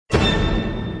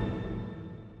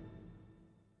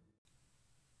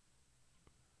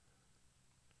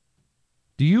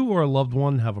Do you or a loved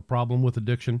one have a problem with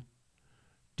addiction?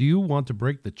 Do you want to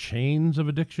break the chains of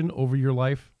addiction over your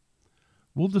life?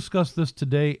 We'll discuss this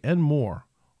today and more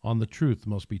on The Truth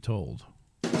Must Be Told.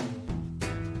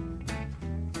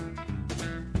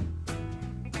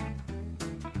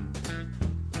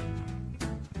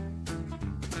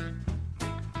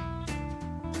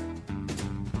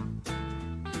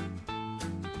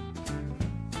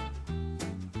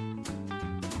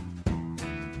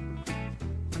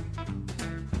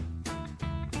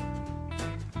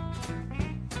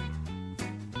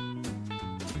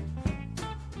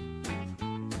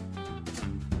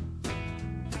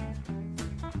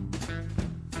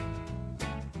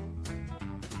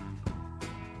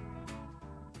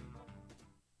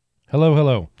 Hello,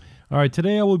 hello. All right,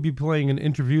 today I will be playing an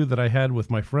interview that I had with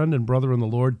my friend and brother in the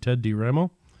Lord, Ted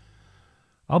DiRemo.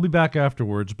 I'll be back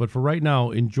afterwards, but for right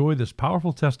now, enjoy this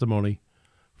powerful testimony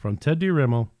from Ted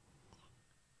DiRemo,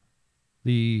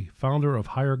 the founder of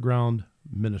Higher Ground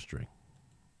Ministry.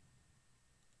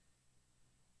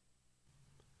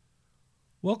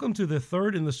 Welcome to the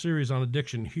third in the series on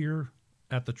addiction here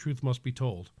at The Truth Must Be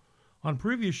Told. On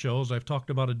previous shows, I've talked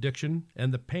about addiction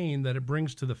and the pain that it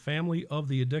brings to the family of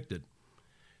the addicted.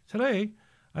 Today,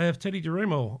 I have Teddy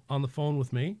DiRemo on the phone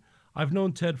with me. I've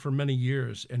known Ted for many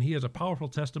years, and he has a powerful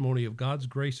testimony of God's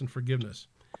grace and forgiveness.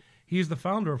 He is the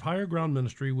founder of Higher Ground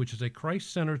Ministry, which is a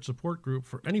Christ-centered support group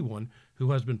for anyone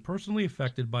who has been personally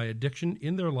affected by addiction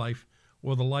in their life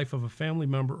or the life of a family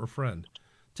member or friend.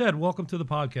 Ted, welcome to the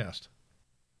podcast.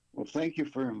 Well, thank you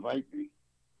for inviting me.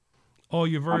 Oh,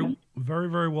 you're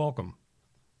very welcome.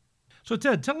 So,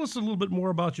 Ted, tell us a little bit more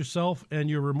about yourself and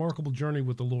your remarkable journey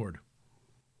with the Lord.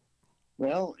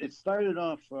 Well, it started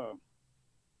off,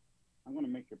 I'm going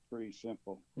to make it pretty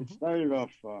simple. It started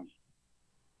off, when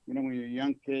you're a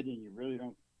young kid and you really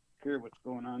don't care what's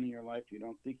going on in your life, you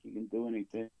don't think you can do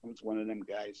anything. I was one of them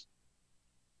guys.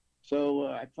 So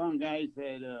I found guys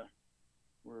that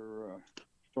were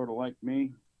sort of like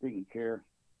me, didn't care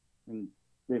and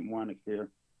didn't want to care.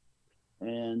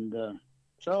 And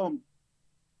so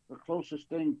the closest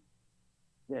thing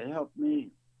that helped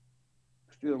me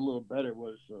feel a little better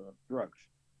was drugs.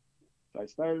 So I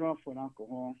started off with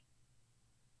alcohol.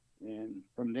 And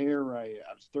from there, I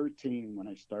was 13 when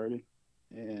I started.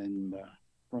 And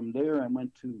from there, I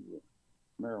went to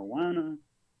marijuana.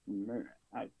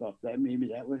 I thought that maybe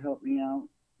that would help me out.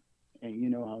 And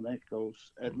you know how that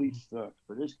goes, at least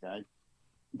for this guy.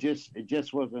 It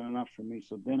just wasn't enough for me.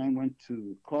 So then I went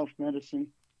to cough medicine.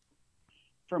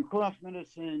 From cough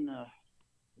medicine, I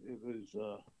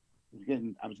was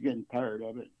getting tired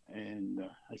of it, and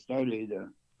I started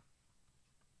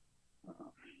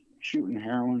shooting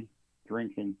heroin,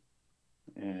 drinking,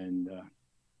 and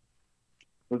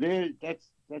so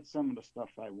that's some of the stuff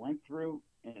I went through.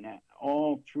 And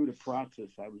all through the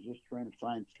process, I was just trying to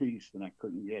find peace, and I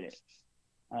couldn't get it.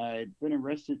 I've been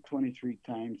arrested 23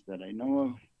 times that I know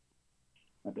of.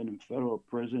 I've been in federal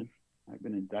prison. I've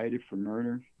been indicted for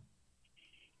murder.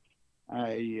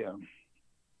 I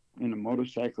in a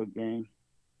motorcycle gang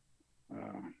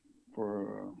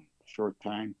for a short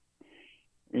time.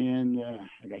 And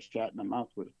I got shot in the mouth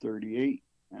with a .38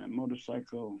 and a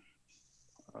motorcycle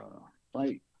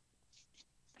fight.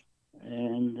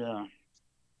 And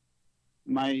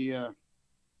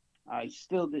I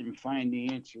still didn't find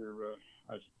the answer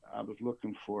I was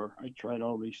looking for. I tried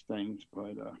all these things,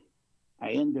 but I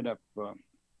ended up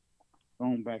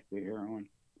going back to heroin.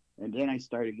 And then I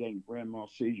started getting grand mal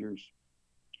seizures.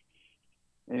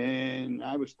 And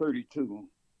I was 32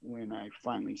 when I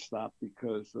finally stopped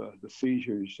because the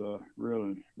seizures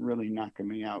really knocking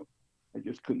me out. I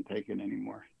just couldn't take it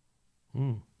anymore.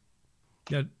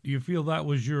 Yeah, you feel that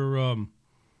was your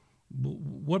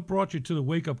what brought you to the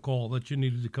wake-up call that you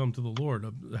needed to come to the Lord?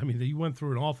 I mean, you went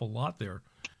through an awful lot there.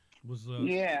 Was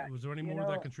there any more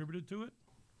that contributed to it?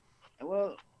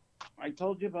 Well, I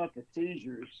told you about the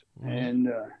seizures,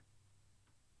 and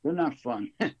they're not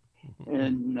fun.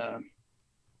 And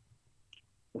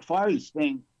the farthest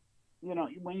thing,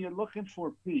 when you're looking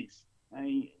for peace,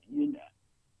 a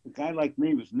guy like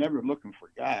me was never looking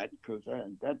for God, because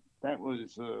that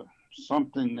was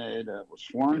something that was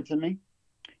foreign to me.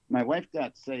 My wife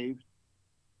got saved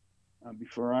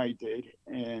before I did,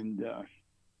 and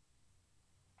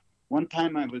one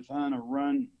time I was on a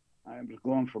run. I was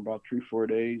going for about 3-4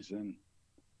 days, and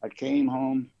I came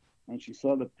home, and she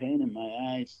saw the pain in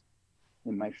my eyes,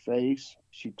 in my face.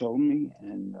 She told me,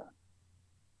 and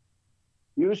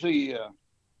usually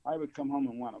I would come home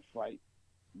and want to fight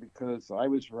because I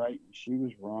was right and she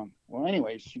was wrong. Well,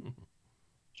 anyway, she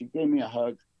gave me a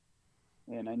hug,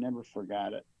 and I never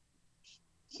forgot it.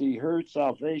 See, her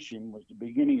salvation was the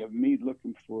beginning of me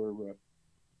looking for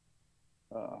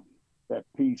uh, that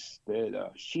peace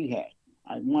that she had.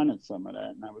 I wanted some of that,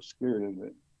 and I was scared of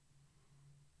it.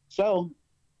 So,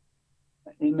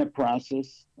 in the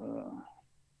process,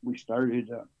 we started.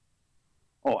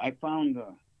 I found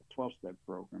a 12-step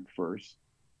program first,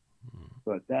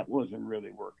 but that wasn't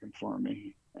really working for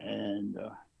me. And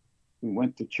we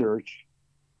went to church,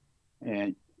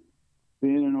 and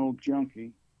being an old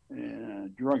junkie and a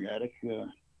drug addict,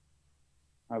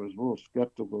 I was a little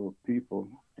skeptical of people.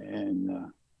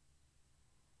 And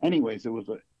anyways, it was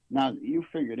a now you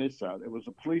figure this out. It was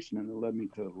a policeman that led me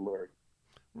to the Lord.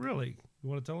 Really? You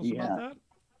want to tell us about Yeah, that?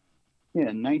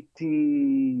 yeah.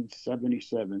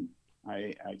 1977,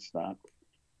 I stopped,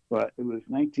 but it was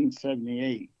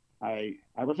 1978. I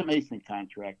was a mason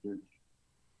contractor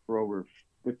for over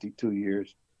 52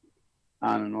 years,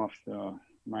 on and off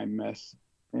my mess,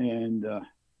 and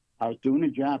I was doing a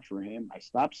job for him. I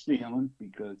stopped stealing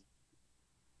because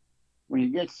when you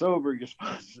get sober, you're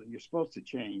supposed to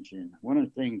change. And one of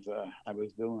the things I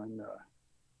was doing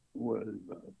was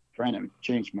trying to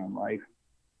change my life.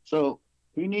 So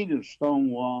he needed a stone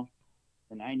wall,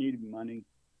 and I needed money.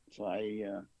 So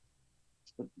I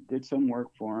did some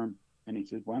work for him, and he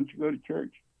said, "Why don't you go to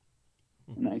church?"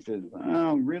 And I said,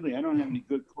 "Oh, really? I don't have any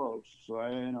good clothes, so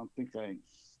I don't think I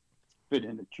fit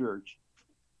into church."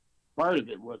 Part of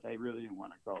it was I really didn't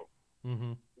want to go.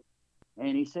 Mm-hmm.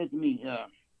 And he said to me,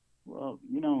 "Well,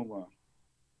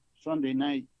 Sunday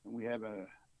night we have a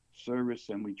service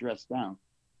and we dress down."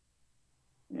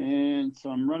 And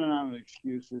so I'm running out of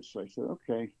excuses. So I said,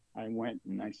 "Okay." I went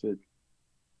and I said,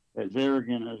 as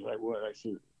arrogant as I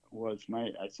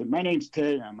said, "My name's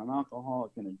Ted. I'm an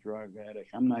alcoholic and a drug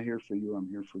addict. I'm not here for you. I'm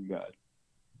here for God."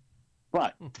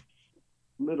 But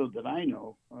little did I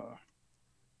know,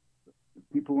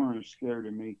 people weren't scared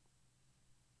of me,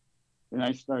 and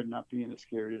I started not being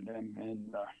scared of them.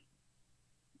 And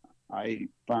I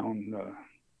found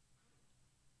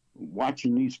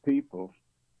watching these people,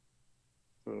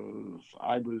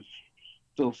 I was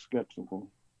still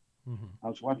skeptical. Mm-hmm. I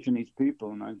was watching these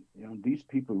people, and these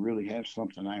people really have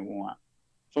something I want.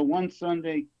 So one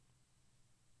Sunday,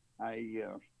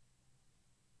 the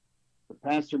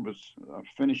pastor was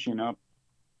finishing up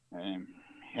and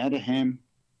had a hymn.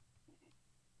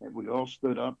 And we all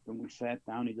stood up and we sat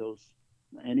down. He goes,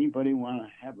 "Anybody want to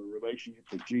have a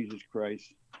relationship with Jesus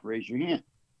Christ? Raise your hand."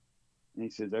 And he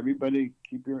says, "Everybody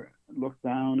keep your look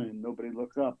down and nobody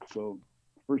look up." So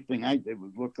first thing I did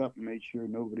was look up and make sure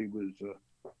nobody was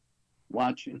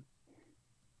watching.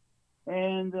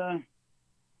 And I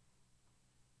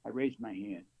raised my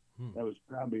hand. That was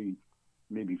probably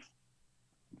maybe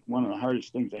one of the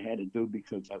hardest things I had to do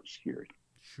because I was scared.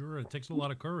 Sure, it takes a lot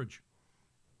of courage.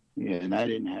 Yeah, and I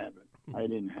didn't have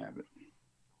it.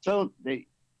 So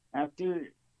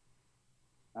after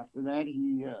that,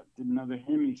 he did another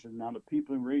hymn. He said, "Now the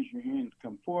people who raise your hands,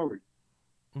 come forward."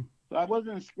 So I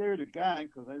wasn't scared of God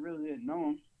because I really didn't know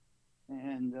him,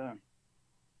 and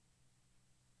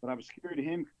but I was scared of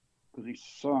him because he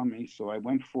saw me. So I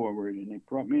went forward, and they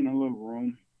brought me in a little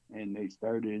room, and they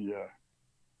started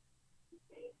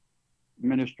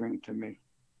ministering to me.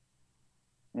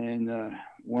 And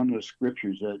one of the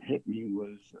scriptures that hit me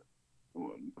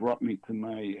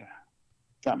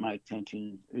got my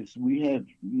attention, is we have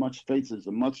much faith as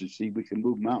a mustard seed, we can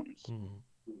move mountains.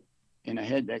 Mm-hmm. And I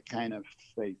had that kind of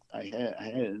faith. I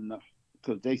had enough,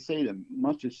 because they say the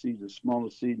mustard seed is the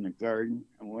smallest seed in the garden,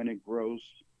 and when it grows,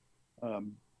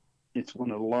 it's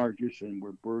one of the largest, and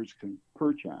where birds can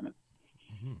perch on it.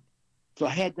 Mm-hmm. So I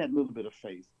had that little bit of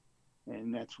faith,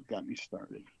 and that's what got me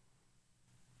started.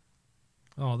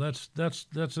 Oh,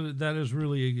 that is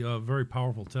really a very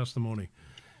powerful testimony.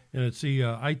 And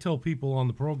I tell people on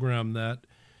the program that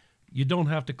you don't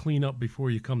have to clean up before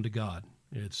you come to God.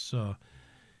 It's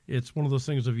one of those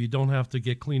things of you don't have to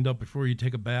get cleaned up before you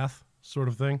take a bath, sort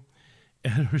of thing.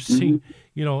 And we're seeing,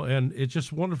 and it's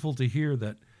just wonderful to hear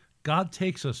that God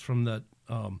takes us from that.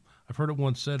 I've heard it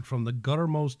once said, from the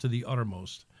guttermost to the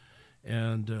uttermost.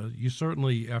 And you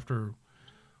certainly, after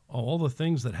all the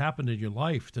things that happened in your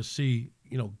life, to see,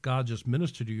 God just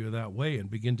minister to you that way and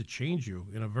begin to change you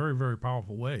in a very, very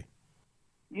powerful way.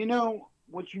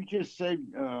 What you just said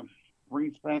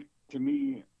brings back to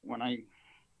me when I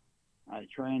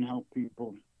try and help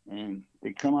people, and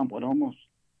they come up with almost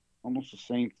the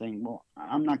same thing. Well,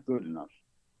 I'm not good enough.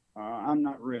 I'm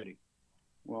not ready.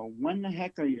 Well, when the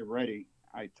heck are you ready?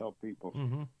 I tell people.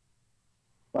 Mm-hmm.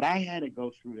 But I had to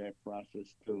go through that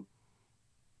process too.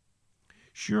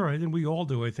 Sure, I think we all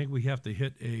do. I think we have to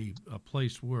hit a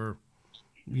place where,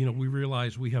 we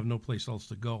realize we have no place else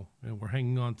to go, and we're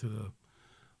hanging on to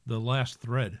the last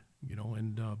thread,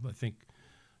 and I think,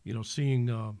 seeing,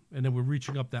 and then we're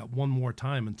reaching up that one more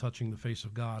time and touching the face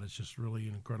of God. It's just really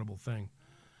an incredible thing.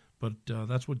 But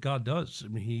that's what God does. I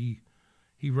mean,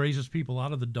 he raises people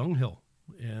out of the dunghill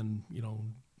and,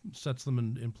 sets them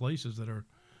in places that are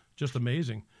just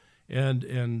amazing.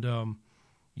 And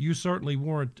you certainly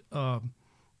weren't,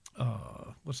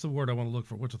 what's the word I want to look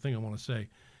for? What's the thing I want to say?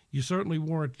 You certainly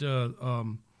weren't,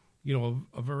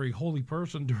 a very holy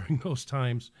person during those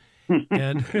times.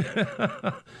 And,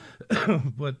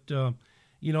 but,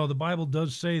 the Bible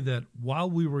does say that while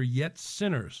we were yet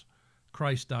sinners,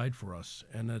 Christ died for us.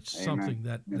 And that's Amen. something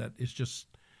that is just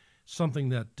something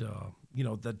that,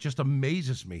 that just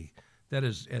amazes me. That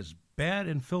is as bad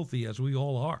and filthy as we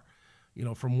all are,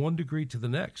 from one degree to the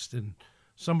next. And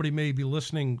somebody may be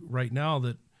listening right now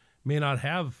that may not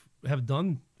have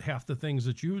done half the things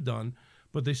that you've done,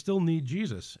 but they still need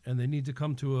Jesus, and they need to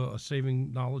come to a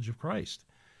saving knowledge of Christ.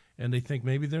 And they think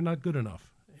maybe they're not good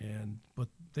enough, but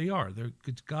they are.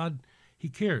 It's God. He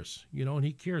cares, and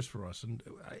He cares for us. And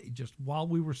just while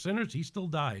we were sinners, He still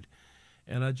died.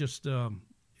 And that just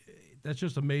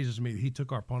amazes me that He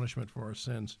took our punishment for our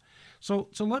sins. So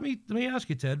let me ask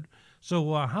you, Ted.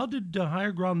 So how did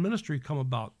Higher Ground Ministry come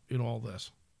about in all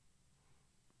this?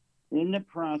 In the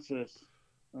process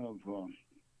of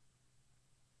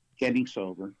getting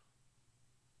sober,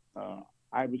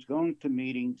 I was going to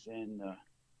meetings, and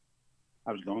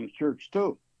I was going to church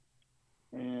too.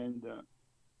 And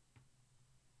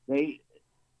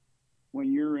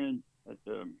when you're at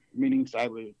the meetings I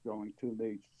was going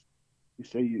to, you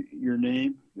say your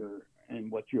name,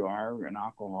 and what you are, an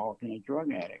alcoholic and a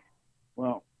drug addict.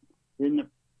 Well, in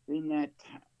that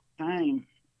time,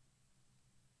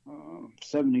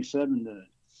 77 to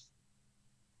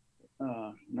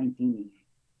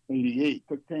 1988,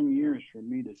 took 10 years for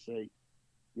me to say,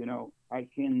 I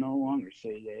can no longer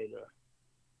say that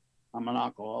I'm an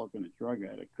alcoholic and a drug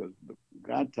addict, because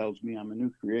God tells me I'm a new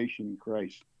creation in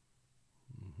Christ.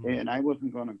 Mm-hmm. And I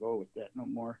wasn't going to go with that no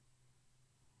more.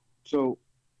 So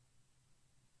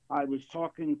I was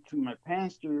talking to my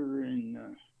pastor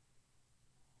in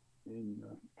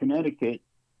Connecticut,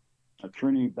 a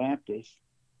Trinity Baptist,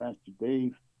 Pastor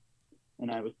Dave,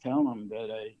 and I was telling him that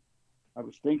I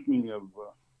was thinking of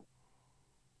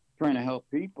trying to help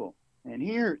people. And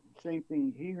he heard the same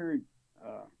thing. He heard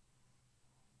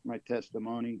my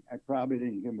testimony. I probably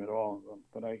didn't give him it all,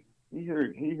 but he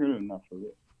heard enough of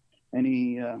it. And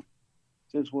he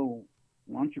says, well,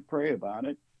 why don't you pray about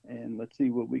it, and let's see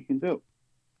what we can do.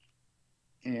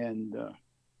 And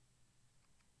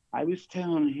I was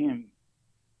telling him,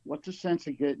 what's the sense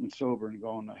of getting sober and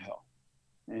going to hell?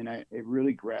 And it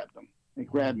really grabbed him. It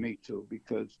grabbed me too,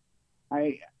 because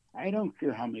I don't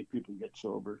care how many people get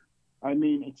sober. I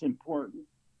mean, it's important.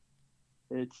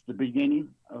 It's the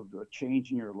beginning of a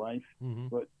change in your life, mm-hmm.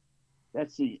 But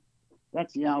that's the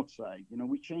outside.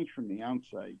 We change from the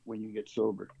outside when you get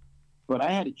sober. But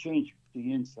I had to change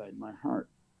the inside, my heart.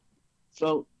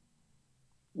 So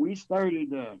we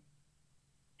started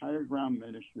Higher Ground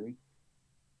Ministry,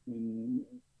 and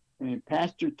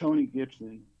Pastor Tony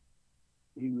Gibson,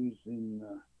 he was in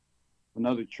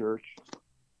another church.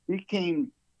 He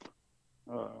came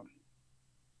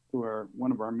to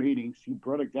one of our meetings. He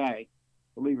brought a guy,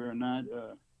 believe it or not,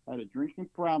 had a drinking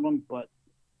problem, but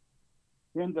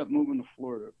he ended up moving to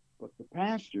Florida. But the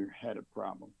pastor had a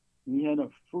problem. He had a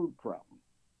food problem,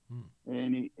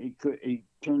 and he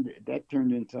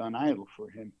turned into an idol for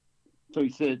him. So he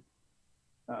said,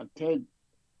 Ted,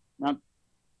 now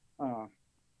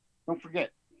don't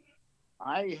forget,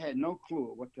 I had no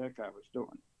clue what the heck I was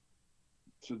doing.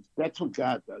 So that's what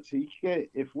God does.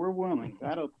 If we're willing,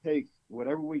 God'll take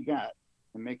whatever we got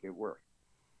and make it work.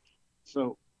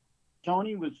 So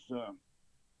Tony was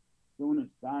doing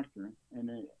his doctorate,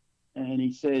 and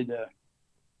he said,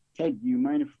 Ted, do you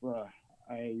mind if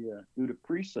I do the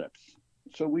precepts?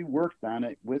 So we worked on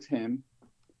it with him,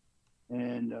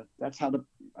 and that's how the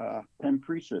 10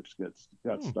 precepts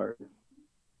got started.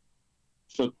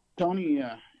 So Tony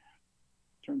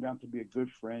turned out to be a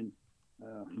good friend.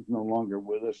 He's no longer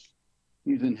with us.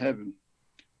 He's in heaven.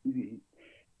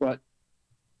 But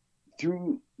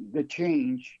through the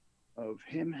change of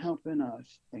him helping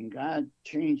us and God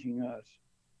changing us,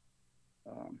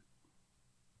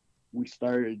 we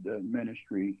started the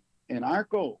ministry. And our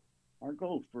goal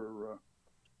for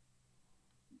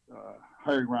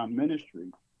Higher Ground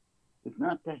Ministry is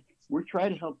not that we're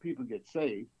trying to help people get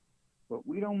saved, but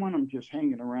we don't want them just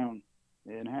hanging around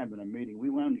and having a meeting. We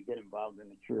want them to get involved in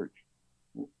the church,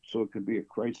 so it could be a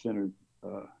Christ-centered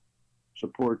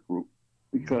support group,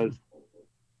 because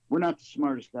we're not the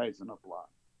smartest guys in the block.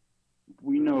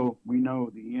 we know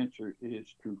the answer is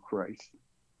through Christ,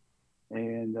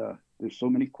 and there's so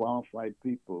many qualified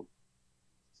people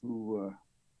who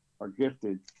are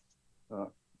gifted uh,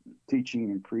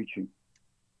 teaching and preaching.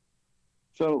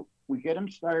 So we get them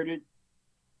started,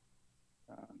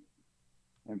 uh,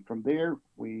 and from there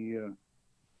we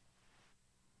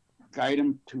guide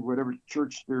them to whatever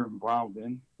church they're involved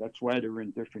in. That's why they're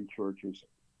in different churches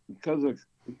because of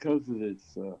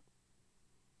this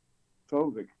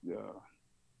COVID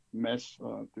mess.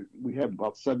 We have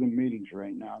about 7 meetings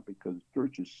right now because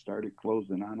churches started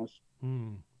closing on us.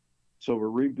 Hmm. So we're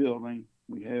rebuilding.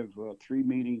 We have 3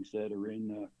 meetings that are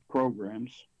in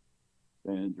programs,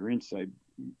 and they're inside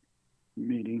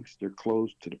meetings. They're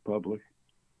closed to the public,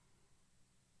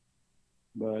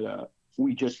 but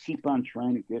we just keep on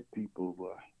trying to get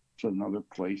people to another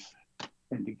place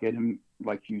and to get them,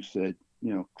 like you said,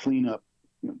 clean up,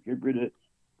 get rid of.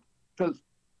 Because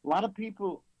a lot of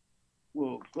people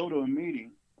will go to a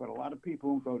meeting, but a lot of people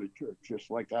won't go to church, just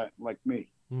like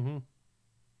me. Mm-hmm.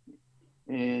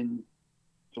 And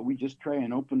so we just try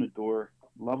and open the door,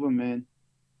 love them in,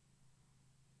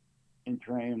 and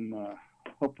try and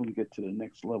help them get to the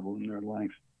next level in their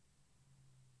life.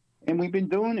 And we've been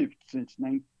doing it since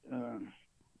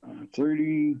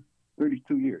 32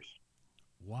 years.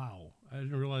 Wow. I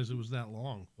didn't realize it was that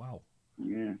long. Wow.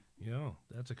 Yeah. Yeah,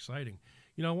 that's exciting.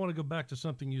 I want to go back to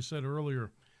something you said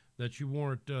earlier that you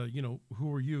weren't,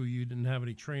 who are you? You didn't have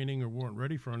any training or weren't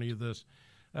ready for any of this.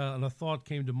 And a thought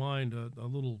came to mind, a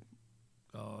little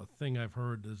thing I've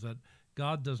heard is that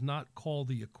God does not call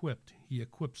the equipped, he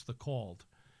equips the called.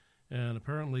 And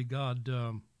apparently God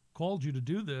called you to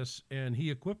do this, and he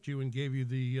equipped you and gave you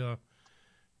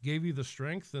the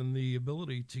strength and the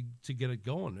ability to get it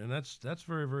going. And that's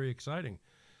very, very exciting.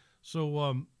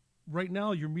 So right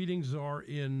now your meetings are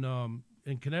in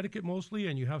Connecticut mostly,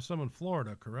 and you have some in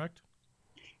Florida, correct?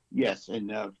 Yes,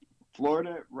 and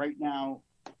Florida right now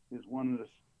is one of the.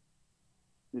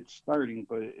 It's starting,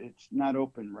 but it's not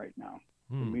open right now.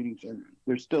 The meetings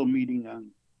they're still meeting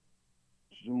on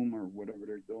Zoom or whatever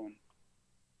they're doing.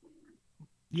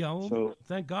 Yeah, well, so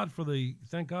thank God for the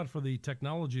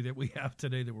technology that we have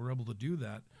today that we're able to do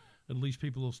that. At least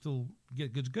people will still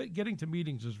getting to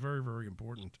meetings is very, very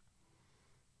important.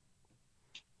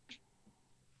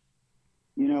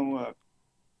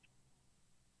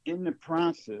 In the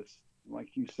process,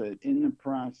 like you said,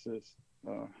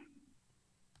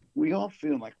 we all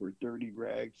feel like we're dirty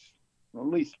rags. Well, at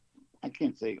least I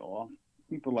can't say all.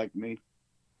 People like me.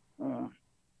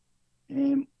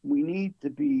 And we need to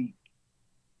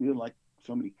feel like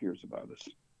somebody cares about us.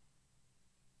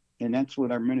 And that's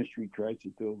what our ministry tries to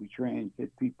do. We try and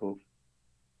get people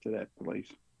to that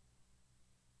place.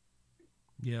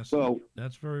 Yes, so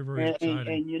that's very, very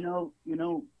exciting. And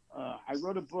I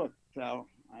wrote a book, Sal.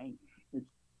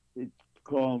 It's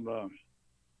called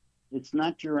 "It's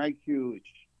Not Your IQ, It's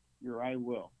Your I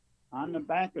Will." On the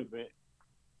back of it,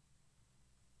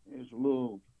 there's a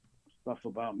little stuff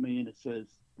about me, and it says,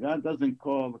 "God doesn't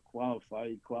call the qualified;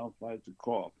 He qualifies the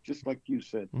call." Just like you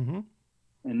said, mm-hmm.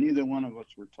 And neither one of us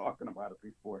were talking about it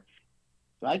before.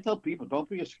 So I tell people, don't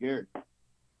be scared.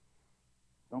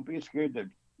 Don't be scared to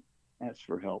ask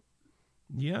for help.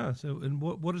 Yeah. So, and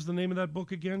what is the name of that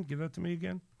book again? Give that to me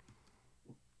again.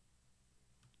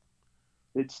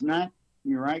 It's not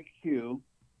your IQ,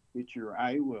 it's your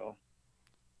I will.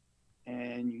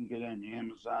 And you can get it on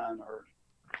Amazon or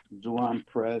Zuan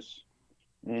Press.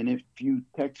 And if you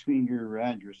text me your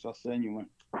address, I'll send you one.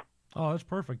 Oh, that's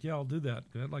perfect. Yeah, I'll do that.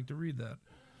 I'd like to read that.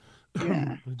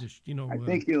 Yeah. Just, I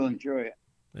think you'll enjoy it.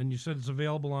 And you said it's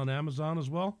available on Amazon as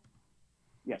well?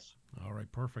 Yes. All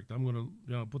right, perfect. I'm going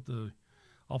to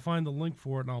I'll find the link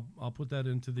for it, and I'll put that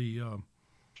into the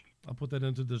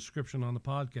the description on the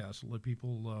podcast to let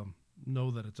people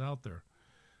know that it's out there.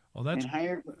 Oh, that's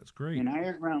great. In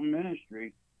Higher Ground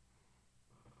Ministry,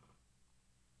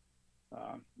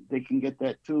 they can get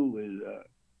that too with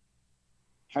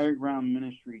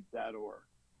highergroundministry.org.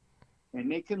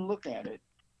 And they can look at it,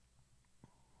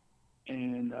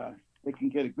 and they can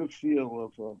get a good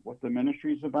feel of what the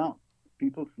ministry is about.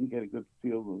 People can get a good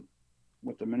feel of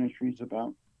what the ministry is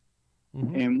about.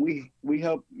 Mm-hmm. And we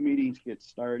help meetings get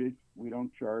started. We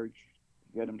don't charge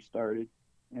to get them started,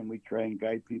 and we try and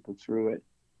guide people through it.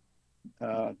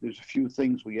 There's a few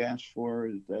things we ask for,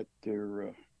 is that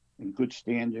they're in good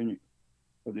standing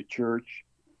of the church,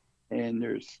 and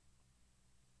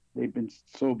they've been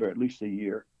sober at least a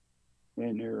year,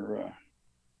 and they're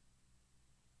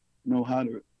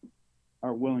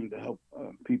are willing to help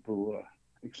people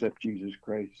accept Jesus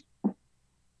Christ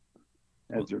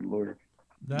as their Lord.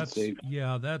 That's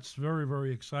very,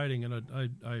 very exciting,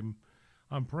 and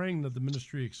I'm praying that the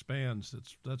ministry expands.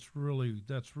 That's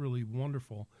really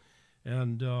wonderful.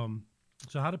 And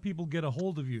so, how do people get a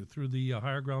hold of you? Through the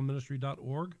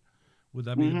highergroundministry.org? Would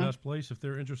that be the best place if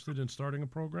they're interested in starting a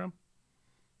program?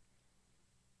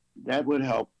 That would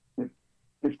help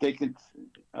if they could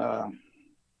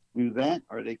do that,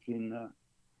 or they can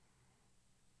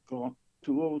call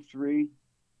 203-888.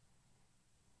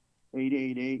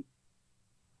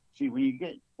 See, when you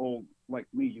get old like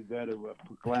me, you got to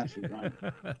put glasses on.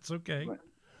 That's okay. But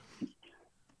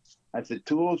that's at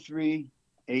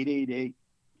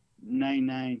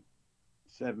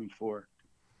 203-888-9974.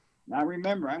 Now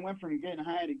remember, I went from getting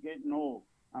high to getting old.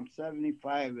 I'm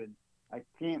 75, and I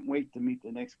can't wait to meet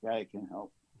the next guy I can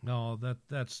help. No,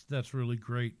 that's really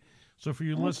great. So for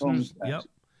your listeners,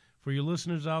 for your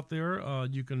listeners out there,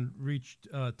 you can reach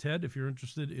Ted if you're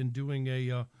interested in doing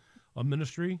a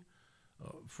ministry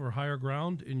for Higher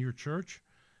Ground in your church,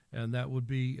 and that would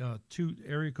be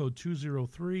area code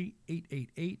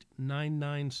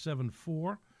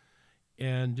 203-888-9974,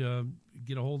 and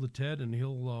get a hold of Ted, and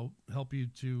he'll help you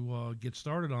to get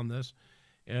started on this,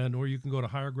 or you can go to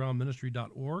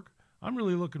highergroundministry.org. I'm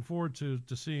really looking forward to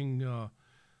seeing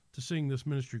this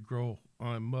ministry grow.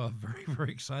 I'm very,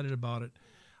 very excited about it.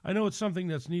 I know it's something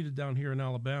that's needed down here in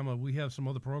Alabama. We have some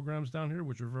other programs down here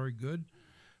which are very good,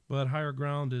 but Higher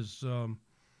Ground is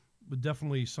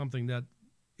definitely something that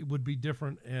it would be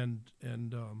different, and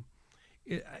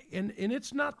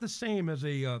it's not the same as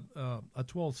a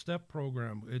 12-step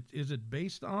program. Is it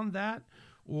based on that,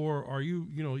 or are you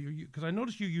because I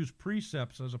noticed you use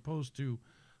precepts as opposed to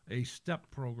a step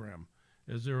program?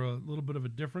 Is there a little bit of a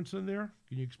difference in there?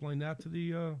 Can you explain that to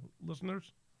the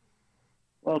listeners?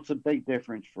 Well, it's a big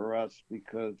difference for us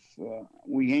because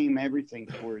we aim everything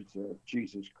towards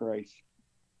Jesus Christ.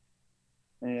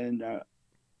 And,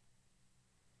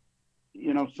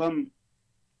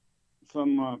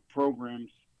 some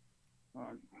programs,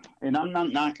 and I'm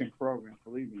not knocking programs,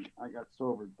 believe me, I got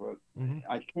sobered, but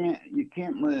you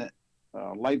can't let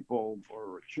a light bulb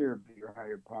or a chair be your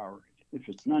higher power. If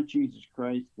it's not Jesus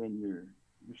Christ, then you're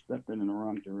stepping in the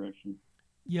wrong direction.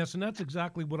 Yes, and that's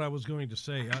exactly what I was going to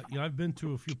say. I've been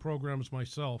to a few programs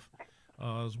myself,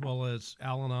 as well as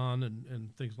Al-Anon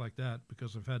and things like that,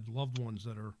 because I've had loved ones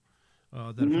that have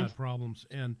had problems,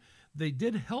 and they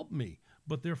did help me,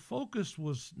 but their focus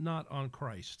was not on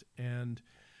Christ. And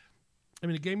I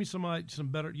mean, it gave me some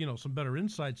better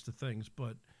insights to things,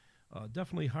 but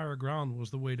definitely Higher Ground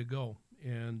was the way to go,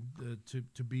 and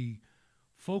to be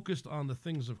focused on the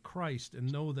things of Christ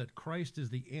and know that Christ is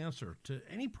the answer to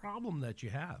any problem that you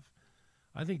have.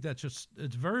 I think it's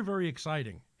very, very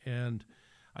exciting, and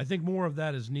I think more of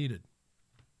that is needed.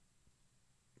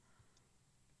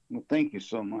 Well, thank you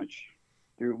so much.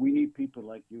 We need people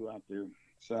like you out there.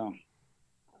 So,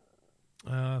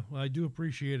 I do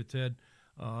appreciate it, Ted.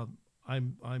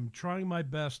 I'm trying my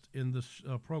best in this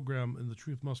program, in The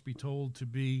Truth Must Be Told, to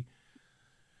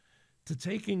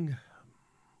taking.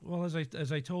 Well, as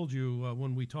I told you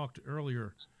when we talked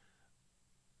earlier,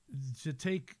 to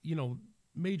take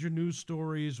major news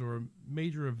stories or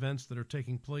major events that are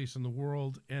taking place in the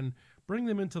world and bring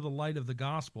them into the light of the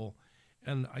gospel,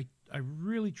 and I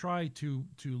really try to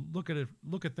look at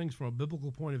things from a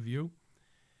biblical point of view.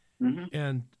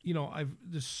 And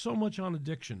there's so much on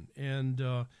addiction, and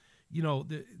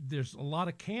there's a lot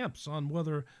of camps on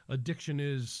whether addiction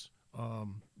is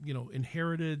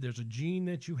inherited. There's a gene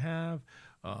that you have.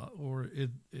 Or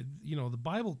the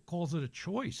Bible calls it a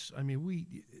choice. I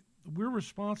mean, we're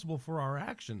responsible for our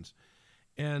actions,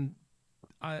 and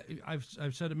I've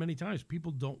said it many times.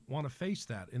 People don't want to face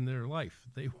that in their life.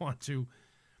 They want to,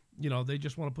 they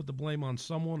just want to put the blame on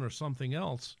someone or something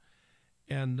else,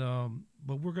 and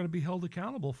but we're going to be held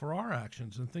accountable for our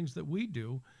actions and things that we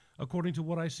do according to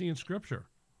what I see in Scripture.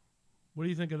 What do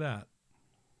you think of that?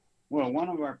 Well, one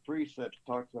of our precepts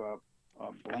talks about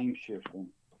blame shifting.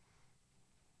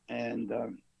 And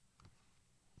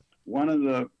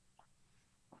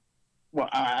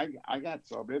I got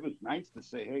sober. It was nice to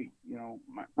say, hey,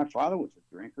 my father was a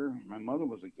drinker, my mother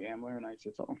was a gambler, and I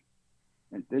said,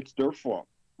 and it's their fault.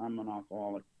 I'm an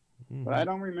alcoholic. Mm-hmm. But I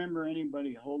don't remember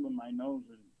anybody holding my nose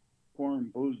and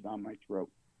pouring booze down my throat.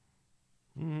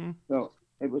 Mm-hmm. So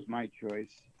it was my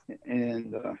choice.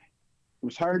 And it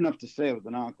was hard enough to say I was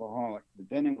an alcoholic, but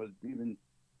then it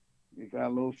got a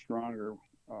little stronger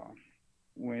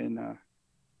when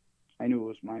I knew it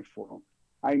was my fault.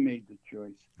 I made the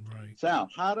choice. Right. Sal,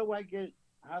 how do I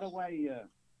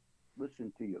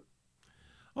listen to you?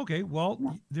 Okay,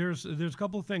 well, there's a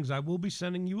couple of things. I will be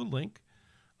sending you a link.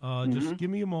 Just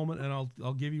give me a moment, and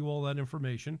I'll give you all that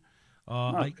information.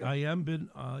 Okay. I am been.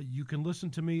 You can listen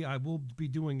to me. I will be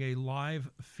doing a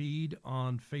live feed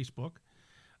on Facebook.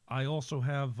 I also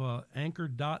have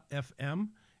Anchor.fm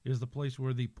is the place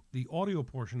where the audio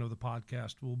portion of the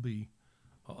podcast will be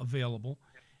available,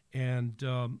 and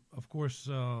of course,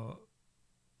 and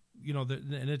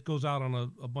it goes out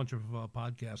on a bunch of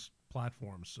podcast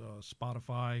platforms,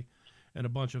 Spotify, and a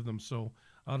bunch of them. So,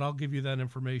 and I'll give you that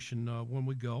information when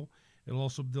we go. There'll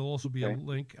also be a Okay.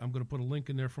 link. I'm going to put a link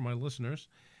in there for my listeners,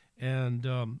 and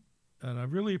I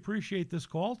really appreciate this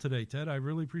call today, Ted. I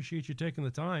really appreciate you taking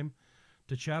the time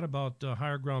to chat about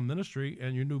Higher Ground Ministry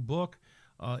and your new book.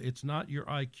 It's not your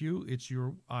IQ, it's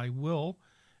your I will,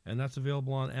 and that's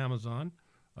available on Amazon.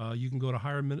 You can go to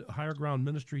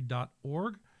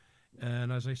highergroundministry.org.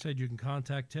 And as I said, you can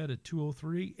contact Ted at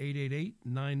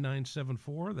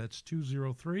 203-888-9974. That's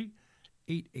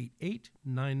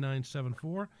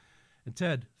 203-888-9974. And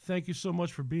Ted, thank you so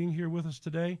much for being here with us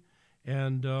today.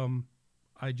 And I'm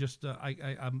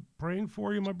praying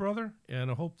for you, my brother,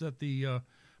 and I hope that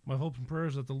my hope and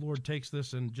prayers that the Lord takes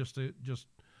this and just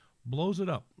blows it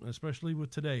up, especially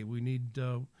with today. We need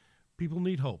people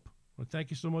need hope. Well, thank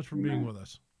you so much for being with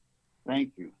us.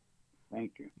 Thank you.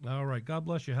 Thank you. All right. God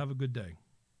bless you. Have a good day.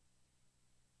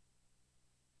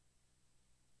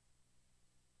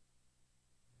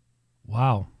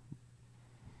 Wow.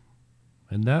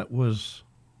 And that was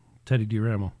Teddy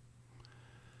DiRamo.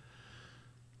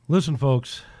 Listen,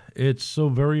 folks, it's so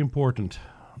very important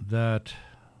that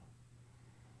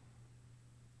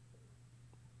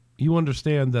you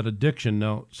understand that addiction.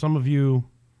 Now, some of you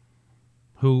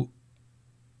who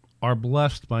are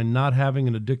blessed by not having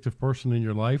an addictive person in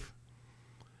your life,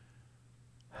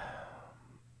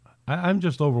 I'm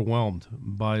just overwhelmed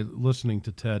by listening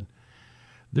to Ted.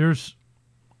 There's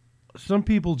some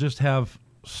people just have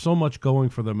so much going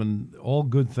for them and all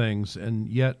good things, and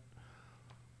yet,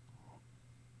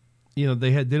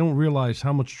 they don't realize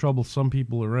how much trouble some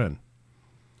people are in.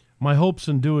 My hopes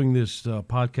in doing this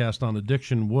podcast on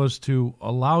addiction was to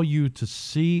allow you to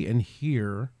see and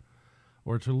hear,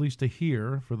 or to at least to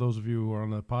hear, for those of you who are on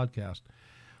the podcast,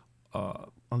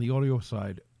 on the audio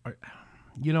side.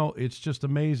 It's just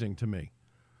amazing to me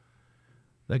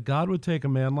that God would take a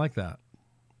man like that,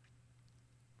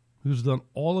 who's done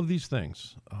all of these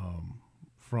things,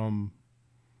 from,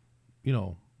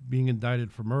 being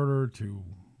indicted for murder to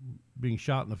being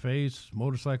shot in the face,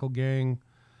 motorcycle gang,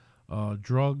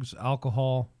 drugs,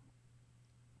 alcohol,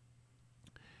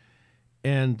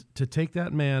 and to take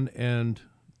that man and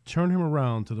turn him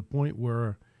around to the point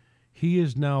where he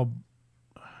is now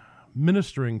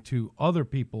ministering to other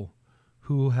people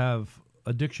who have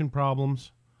addiction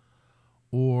problems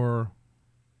or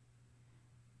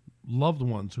loved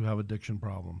ones who have addiction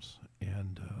problems.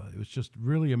 And it was just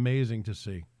really amazing to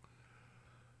see.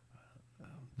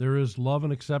 There is love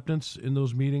and acceptance in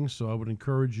those meetings, so I would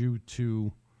encourage you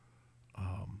to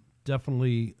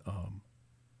definitely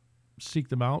seek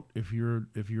them out if you're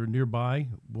nearby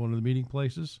one of the meeting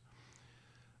places.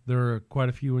 There are quite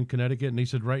a few in Connecticut, and he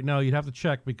said right now you'd have to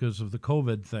check because of the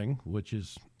COVID thing, which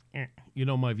is,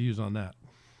 my views on that.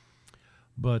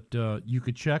 But you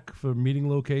could check for meeting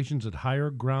locations at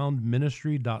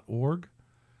highergroundministry.org.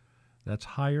 That's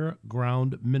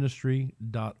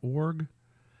highergroundministry.org.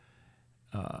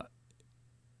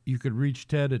 You could reach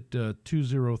Ted at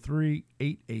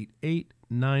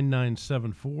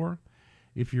 203-888-9974.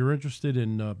 If you're interested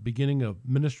in beginning a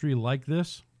ministry like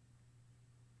this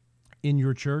in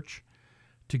your church,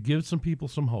 to give some people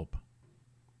some hope.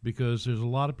 Because there's a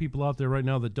lot of people out there right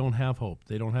now that don't have hope.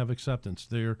 They don't have acceptance.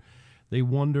 They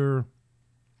wonder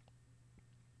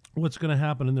what's going to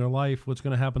happen in their life, what's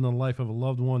going to happen in the life of a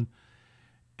loved one.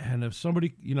 And if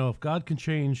somebody, if God can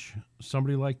change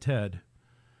somebody like Ted,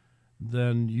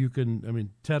 then you can.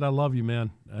 Ted, I love you,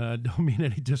 man. I don't mean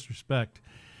any disrespect,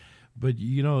 but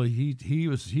he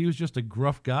was just a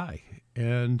gruff guy,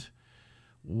 and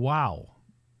wow,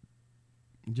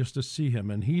 just to see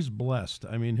him, and he's blessed.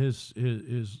 His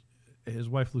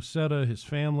wife Lucetta, his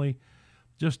family,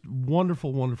 just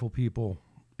wonderful, wonderful people,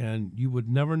 and you would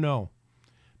never know,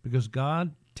 because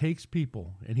God takes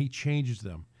people and He changes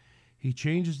them. He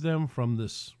changes them from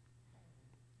this.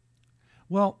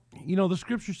 Well, the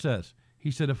scripture says,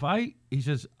 He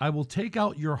says, I will take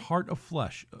out your heart of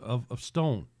flesh, of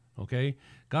stone, okay?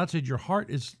 God said your heart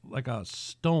is like a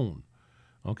stone,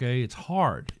 okay? It's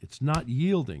hard. It's not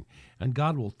yielding. And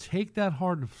God will take that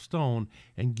heart of stone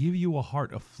and give you a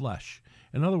heart of flesh.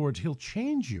 In other words, He'll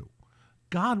change you.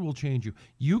 God will change you.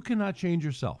 You cannot change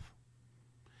yourself.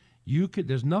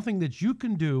 There's nothing that you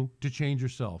can do to change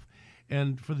yourself.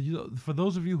 And for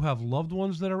those of you who have loved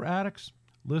ones that are addicts,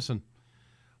 listen,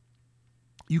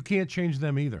 you can't change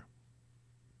them either.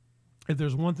 If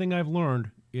there's one thing I've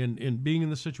learned in being in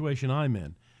the situation I'm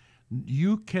in,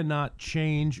 you cannot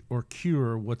change or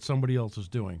cure what somebody else is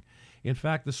doing. In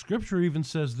fact, the scripture even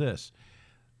says this: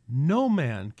 no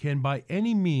man can by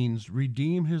any means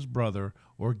redeem his brother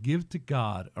or give to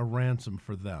God a ransom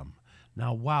for them.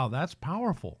 Now, wow, that's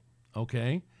powerful,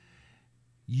 okay?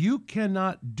 You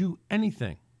cannot do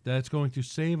anything that's going to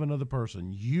save another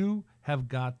person. You have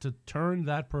got to turn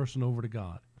that person over to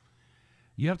God.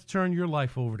 You have to turn your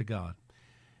life over to God.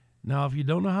 Now, if you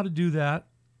don't know how to do that,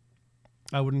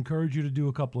 I would encourage you to do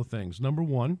a couple of things. Number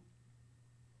one,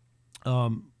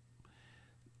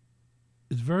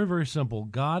 it's very, very simple.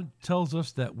 God tells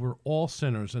us that we're all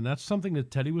sinners, and that's something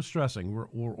that Teddy was stressing.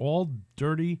 We're all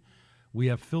dirty. We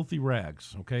have filthy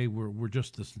rags, okay? We're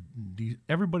just this.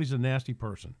 Everybody's a nasty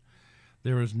person.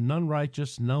 There is none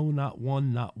righteous, no, not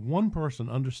one. Not one person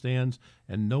understands,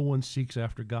 and no one seeks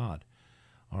after God,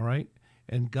 all right?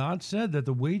 And God said that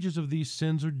the wages of these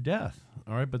sins are death,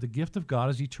 all right? But the gift of God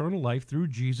is eternal life through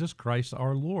Jesus Christ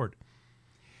our Lord.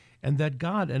 And that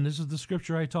God, and this is the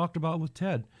scripture I talked about with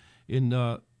Ted in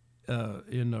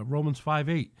Romans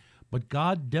 5:8, but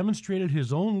God demonstrated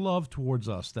his own love towards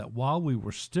us, that while we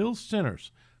were still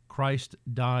sinners, Christ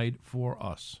died for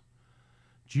us.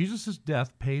 Jesus'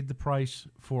 death paid the price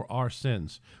for our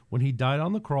sins. When he died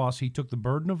on the cross, he took the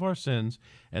burden of our sins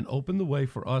and opened the way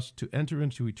for us to enter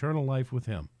into eternal life with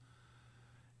him.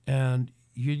 And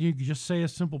you just say a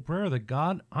simple prayer that,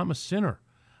 God, I'm a sinner.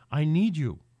 I need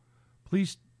you.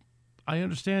 Please, I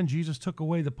understand Jesus took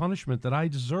away the punishment that I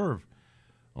deserve,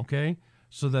 okay,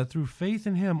 so that through faith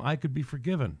in him, I could be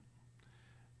forgiven.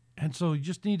 And so you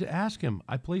just need to ask him.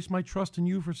 I place my trust in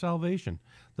you for salvation.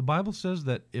 The Bible says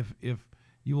that if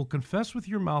you will confess with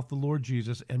your mouth the Lord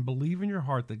Jesus and believe in your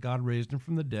heart that God raised him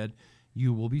from the dead,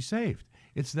 you will be saved.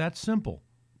 It's that simple,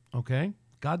 okay?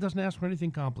 God doesn't ask for anything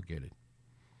complicated.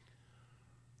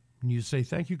 And you say,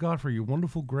 thank you, God, for your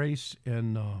wonderful grace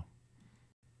and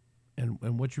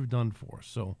what you've done for us.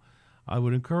 So I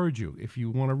would encourage you, if you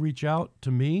want to reach out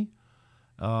to me,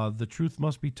 the truth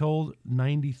must be told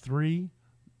 93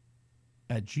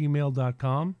 at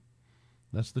gmail.com.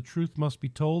 That's the truth must be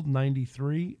told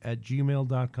 93 at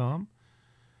gmail.com.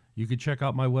 You can check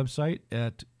out my website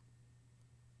at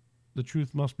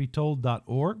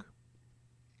thetruthmustbetold.org,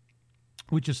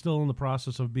 which is still in the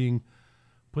process of being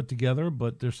put together,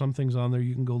 but there's some things on there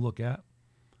you can go look at.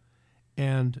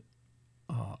 And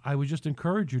I would just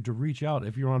encourage you to reach out.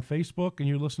 If you're on Facebook and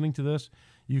you're listening to this,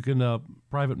 you can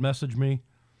private message me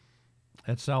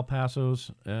at Sal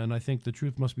Passos, and I think the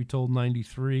Truth Must Be Told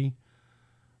 93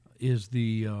 is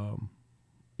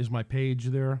my page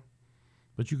there.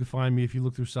 But you can find me if you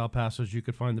look through Sal Passos. You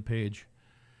could find the page,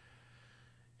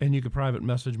 and you could private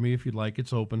message me if you'd like.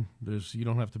 It's open. You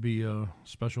don't have to be a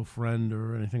special friend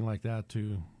or anything like that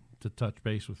to touch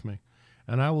base with me.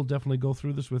 And I will definitely go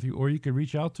through this with you. Or you can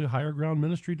reach out to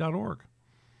highergroundministry.org.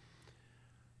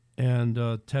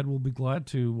 And Ted will be glad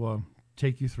to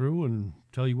take you through and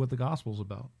tell you what the gospel's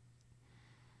about.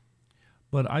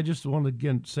 But I just want to,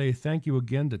 again, say thank you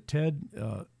again to Ted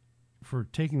for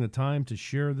taking the time to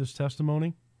share this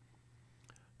testimony.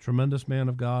 Tremendous man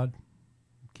of God.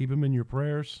 Keep him in your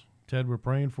prayers. Ted, we're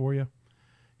praying for you.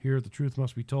 Here at The Truth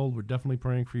Must Be Told, we're definitely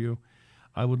praying for you.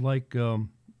 I would like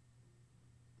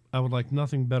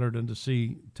nothing better than to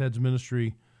see Ted's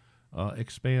ministry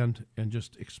expand and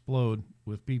just explode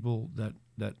with people that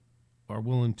are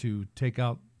willing to take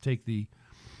the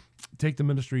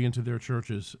ministry into their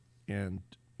churches and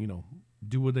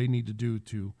do what they need to do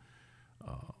to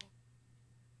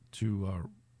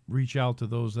reach out to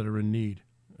those that are in need.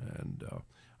 And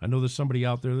I know there's somebody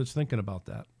out there that's thinking about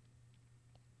that.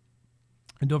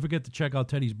 And don't forget to check out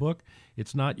Teddy's book.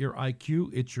 It's Not Your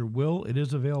IQ, It's Your Will. It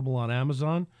is available on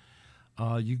Amazon.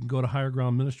 You can go to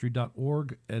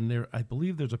highergroundministry.org, and there, I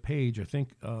believe there's a page. I think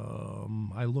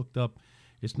I looked up.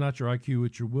 It's Not Your IQ,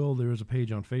 It's Your Will. There is a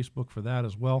page on Facebook for that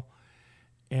as well.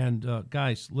 And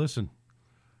guys, listen,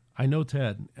 I know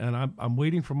Ted, and I'm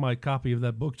waiting for my copy of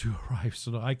that book to arrive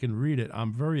so that I can read it.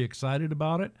 I'm very excited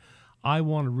about it. I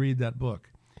want to read that book.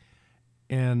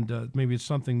 And maybe it's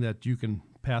something that you can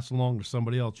pass along to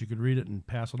somebody else. You could read it and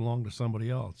pass it along to somebody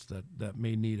else that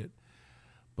may need it.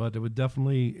 But I would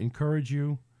definitely encourage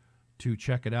you to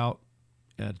check it out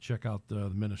and check out the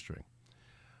ministry.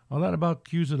 Well, that about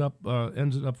ends it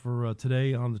up for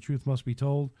today on The Truth Must Be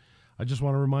Told. I just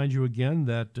want to remind you again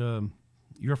that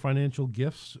your financial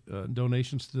gifts,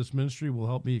 donations to this ministry will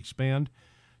help me expand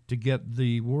to get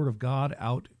the Word of God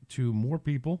out to more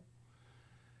people.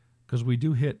 because we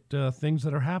do hit things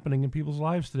that are happening in people's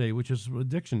lives today, which is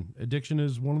addiction. Addiction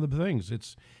is one of the things.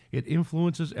 It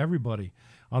influences everybody.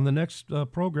 On the next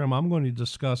program, I'm going to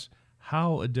discuss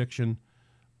how addiction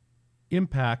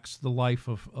impacts the life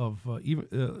of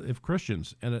even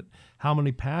Christians, and how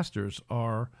many pastors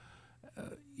are,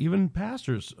 even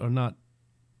pastors are not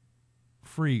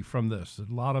free from this.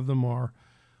 A lot of them are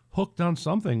hooked on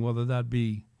something, whether that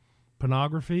be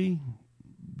pornography,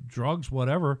 drugs,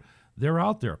 whatever. They're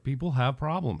out there. People have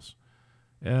problems.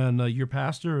 And your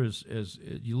pastor is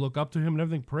you look up to him and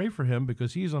everything, pray for him,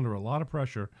 because he's under a lot of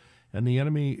pressure, and the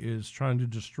enemy is trying to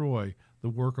destroy the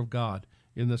work of God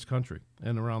in this country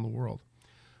and around the world.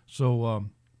 So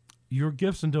your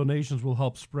gifts and donations will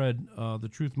help spread The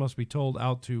Truth Must Be Told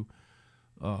out to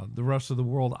the rest of the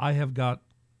world.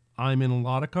 I'm in a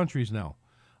lot of countries now.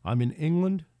 I'm in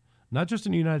England, not just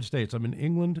in the United States. I'm in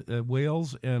England,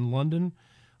 Wales, and London.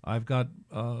 I've got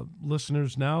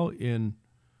listeners now in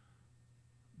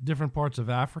different parts of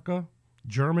Africa,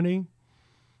 Germany.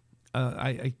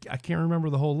 I can't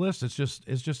remember the whole list. It's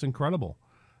just incredible.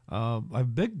 I have a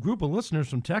big group of listeners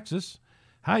from Texas.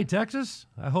 Hi, Texas.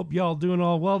 I hope y'all doing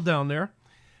all well down there.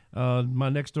 My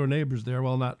next door neighbors there.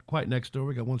 Well, not quite next door.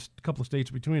 We got a couple of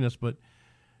states between us, but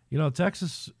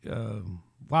Texas.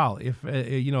 Wow. If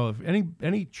if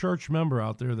any church member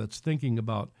out there that's thinking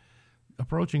about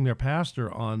approaching their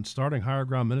pastor on starting Higher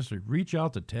Ground Ministry, reach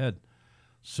out to Ted.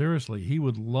 Seriously, he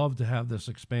would love to have this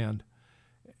expand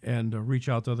and reach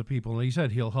out to other people. And he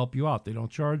said he'll help you out. They don't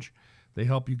charge. They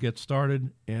help you get started,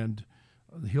 and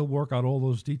he'll work out all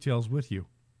those details with you.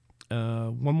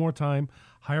 One more time,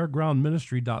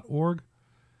 highergroundministry.org,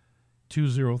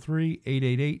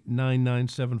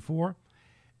 203-888-9974.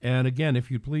 And again, if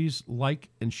you'd please like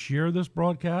and share this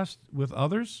broadcast with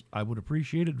others, I would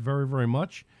appreciate it very, very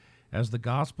much, as the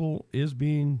gospel is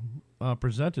being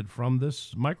presented from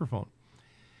this microphone.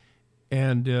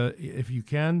 And if you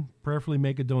can, prayerfully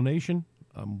make a donation.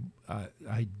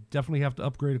 I definitely have to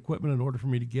upgrade equipment in order for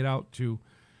me to get out to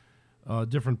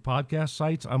different podcast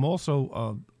sites. I'm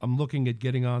also I'm looking at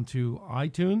getting onto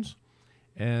iTunes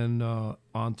and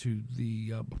onto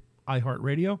the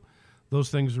iHeartRadio. Those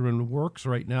things are in the works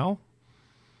right now.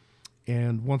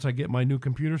 And once I get my new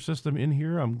computer system in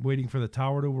here, I'm waiting for the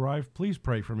tower to arrive. Please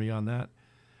pray for me on that.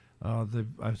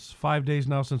 It's 5 days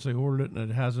now since I ordered it,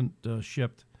 and it hasn't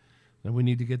shipped. And we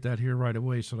need to get that here right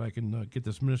away so that I can get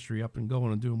this ministry up and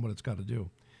going and doing what it's got to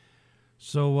do.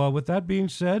 So with that being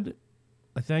said,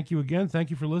 I thank you again.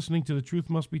 Thank you for listening to The Truth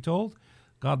Must Be Told.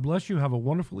 God bless you. Have a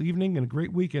wonderful evening and a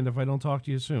great weekend if I don't talk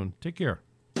to you soon. Take care.